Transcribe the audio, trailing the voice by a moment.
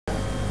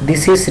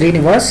This is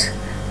Srinivas.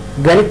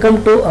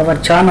 Welcome to our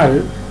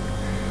channel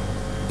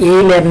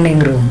E-Learning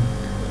Room.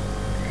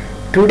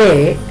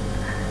 Today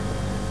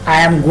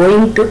I am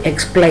going to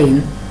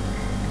explain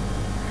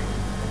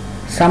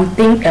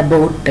something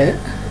about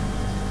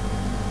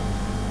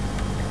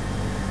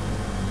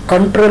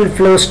control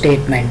flow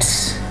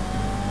statements.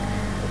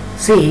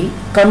 See,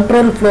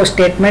 control flow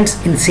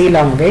statements in C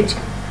language.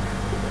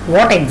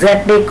 What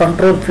exactly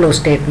control flow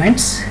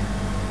statements?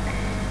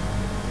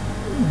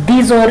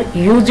 These are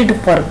used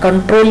for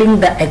controlling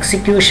the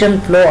execution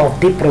flow of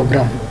the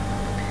program.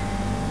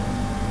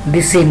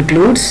 This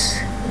includes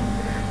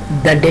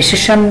the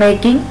decision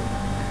making,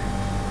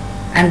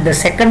 and the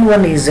second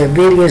one is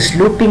various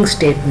looping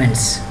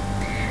statements.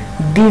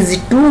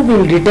 These two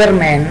will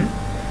determine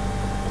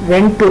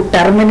when to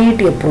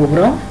terminate a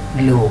program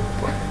loop,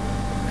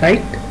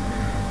 right?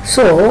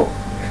 So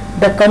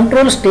the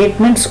control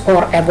statements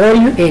are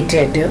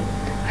evaluated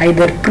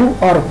either true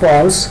or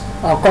false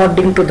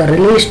according to the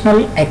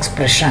relational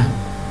expression.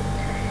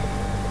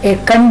 A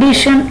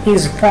condition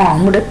is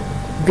formed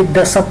with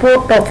the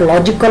support of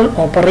logical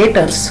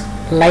operators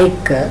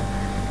like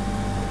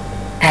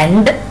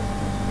and,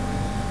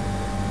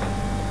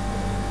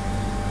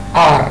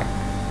 or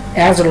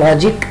as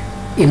logic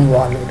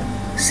involved.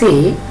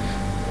 See,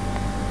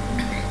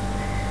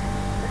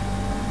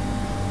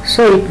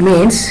 so it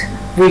means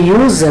we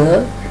use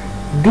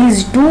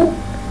these two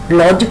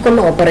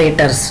logical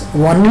operators.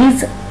 One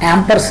is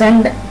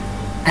ampersand,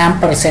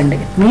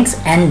 it means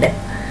and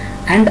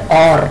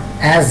or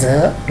as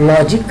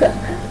logic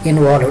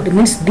involved. It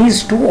means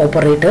these two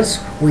operators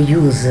we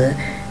use in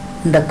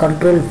the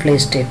control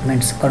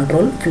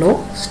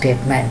flow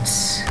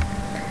statements.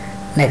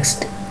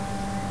 Next,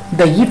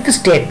 the if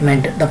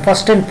statement. The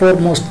first and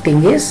foremost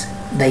thing is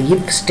the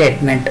if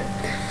statement.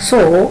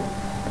 So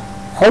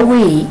how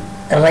we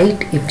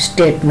write if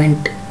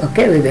statement?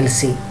 Okay, we will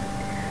see.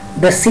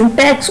 The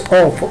syntax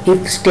of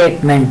if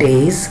statement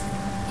is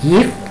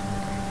if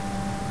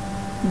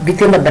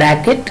within the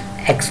bracket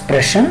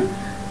expression,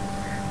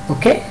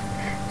 okay,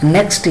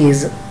 next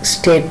is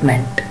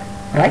statement,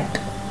 right?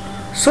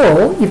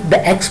 So if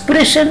the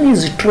expression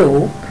is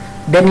true,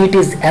 then it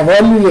is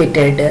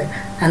evaluated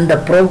and the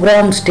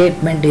program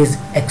statement is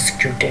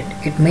executed.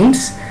 It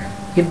means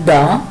if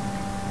the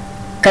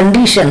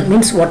condition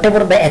means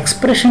whatever the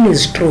expression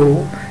is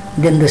true,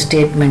 then the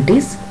statement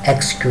is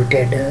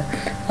executed.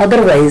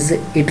 Otherwise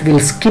it will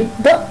skip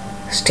the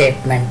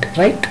statement,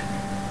 right?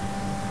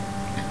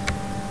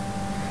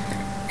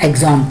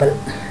 Example,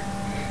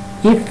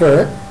 if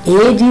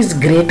age is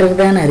greater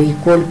than or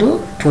equal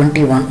to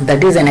 21,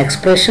 that is an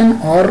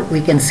expression, or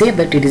we can say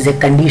that it is a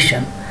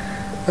condition.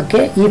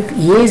 Okay, if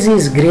age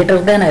is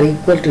greater than or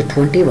equal to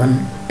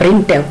 21,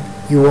 printf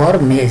your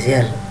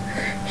major.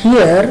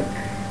 Here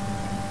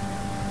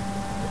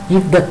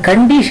if the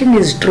condition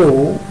is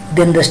true,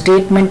 then the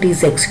statement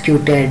is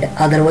executed,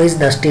 otherwise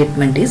the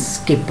statement is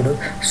skipped.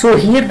 So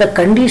here the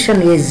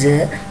condition is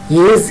age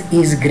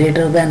is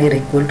greater than or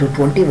equal to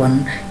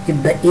 21.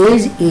 If the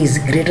age is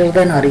greater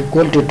than or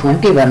equal to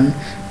 21,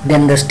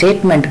 then the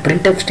statement,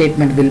 printf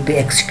statement will be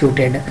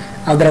executed,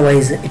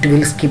 otherwise it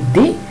will skip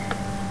the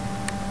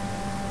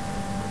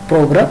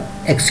program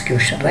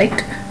execution,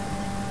 right?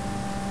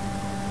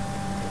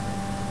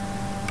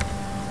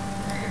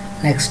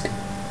 Next,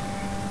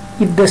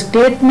 if the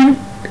statement,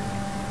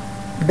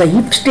 the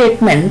if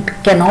statement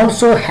can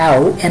also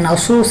have an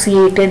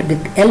associated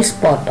with else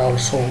part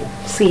also.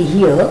 See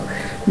here,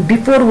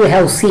 before we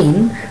have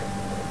seen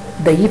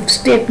the if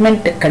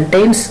statement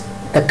contains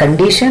the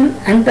condition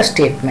and the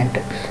statement.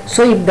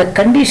 So if the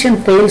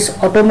condition fails,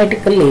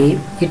 automatically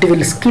it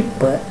will skip.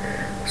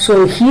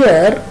 So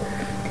here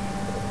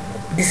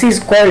this is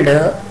called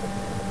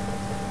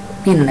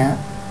in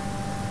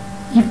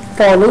if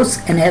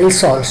follows an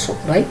else also,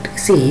 right?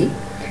 See,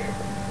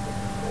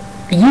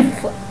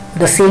 if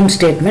the same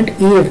statement,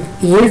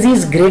 if age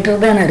is greater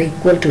than or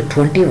equal to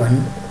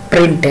 21,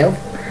 printf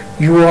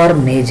your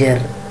major,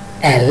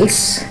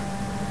 else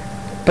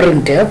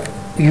printf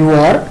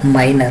your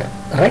minor,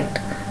 right?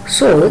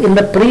 So in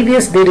the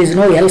previous there is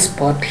no else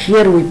part,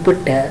 here we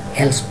put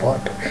else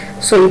part.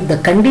 So if the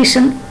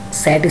condition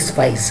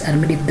satisfies, I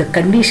mean if the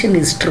condition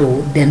is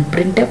true, then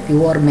printf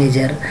your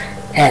major,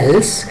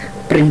 else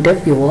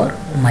printf your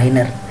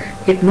minor.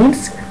 It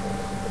means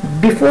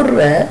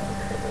before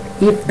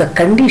if the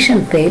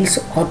condition fails,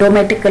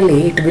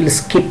 automatically it will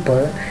skip.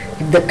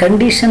 If the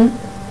condition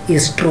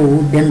is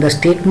true, then the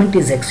statement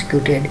is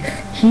executed.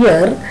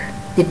 Here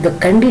if the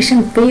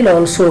condition fail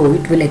also,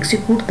 it will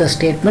execute the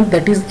statement,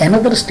 that is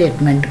another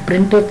statement,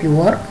 printf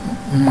your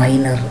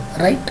minor,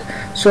 right?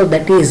 So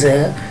that is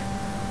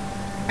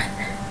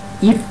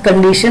if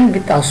condition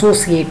with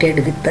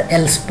associated with the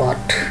else part,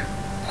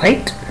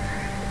 right?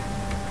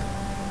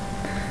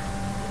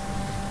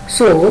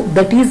 So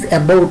that is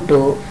about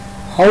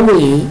how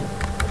we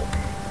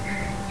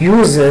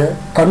use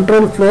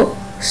control flow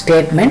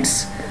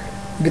statements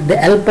with the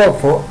help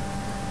of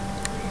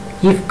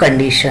if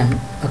condition.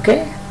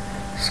 Okay,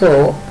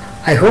 so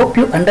I hope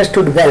you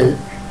understood well.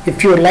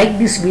 If you like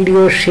this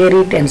video, share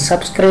it and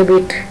subscribe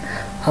it.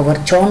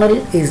 Our channel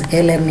is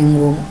A Learning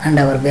Room and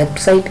our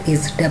website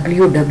is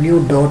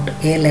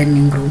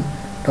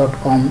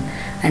www.alearningroom.com,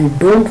 and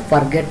don't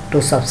forget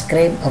to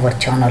subscribe our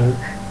channel.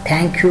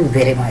 Thank you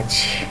very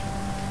much.